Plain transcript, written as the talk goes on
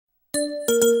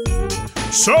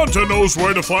Santa knows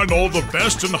where to find all the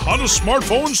best and hottest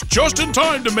smartphones just in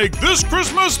time to make this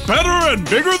Christmas better and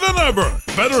bigger than ever.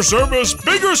 Better service,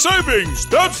 bigger savings.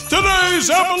 That's today's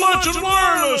Appalachian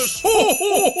Wireless. Ho,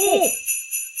 ho, ho.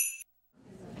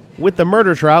 With the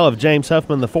murder trial of James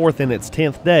Huffman IV in its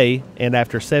 10th day, and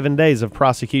after 7 days of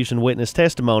prosecution witness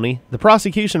testimony, the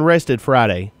prosecution rested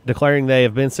Friday, declaring they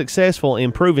have been successful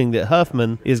in proving that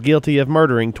Huffman is guilty of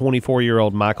murdering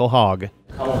 24-year-old Michael Hogg.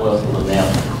 Commonwealth will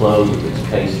announce the close of its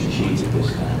case in chief at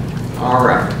this time. All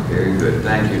right, very good.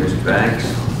 Thank you, Mr.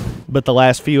 Banks. But the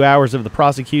last few hours of the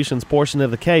prosecution's portion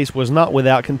of the case was not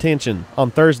without contention.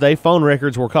 On Thursday, phone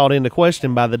records were called into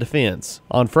question by the defense.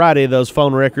 On Friday, those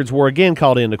phone records were again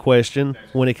called into question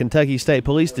when a Kentucky State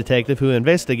Police detective who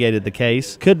investigated the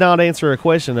case could not answer a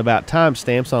question about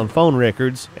timestamps on phone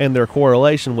records and their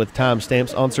correlation with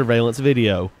timestamps on surveillance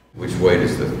video. Which way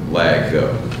does the lag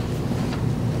go?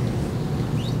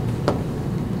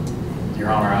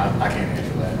 Your Honor, I can't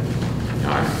answer that.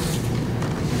 All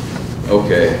right.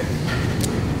 Okay.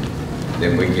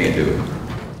 Then we can't do it.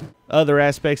 Other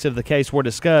aspects of the case were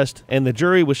discussed, and the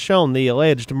jury was shown the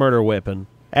alleged murder weapon.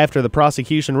 After the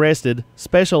prosecution rested,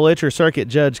 Special Letcher Circuit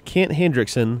Judge Kent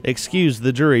Hendrickson excused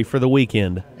the jury for the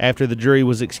weekend. After the jury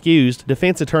was excused,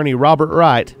 defense attorney Robert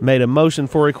Wright made a motion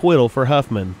for acquittal for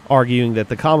Huffman, arguing that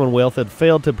the Commonwealth had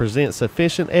failed to present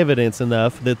sufficient evidence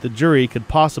enough that the jury could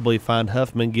possibly find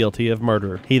Huffman guilty of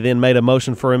murder. He then made a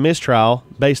motion for a mistrial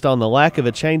based on the lack of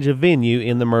a change of venue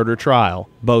in the murder trial.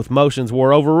 Both motions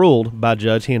were overruled by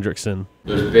Judge Hendrickson.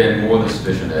 There's been more than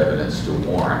sufficient evidence to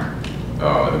warrant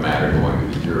the matter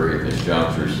going to the jury at this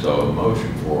juncture, so the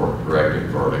motion for directed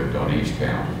verdict on each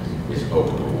count is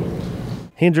overruled.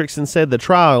 Hendrickson said the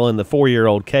trial in the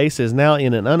 4-year-old case is now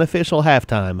in an unofficial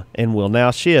halftime and will now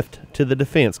shift to the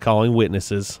defense calling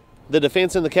witnesses. The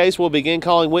defense in the case will begin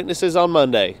calling witnesses on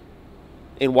Monday.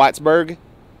 In Whitesburg,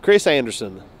 Chris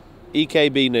Anderson,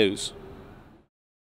 EKB News.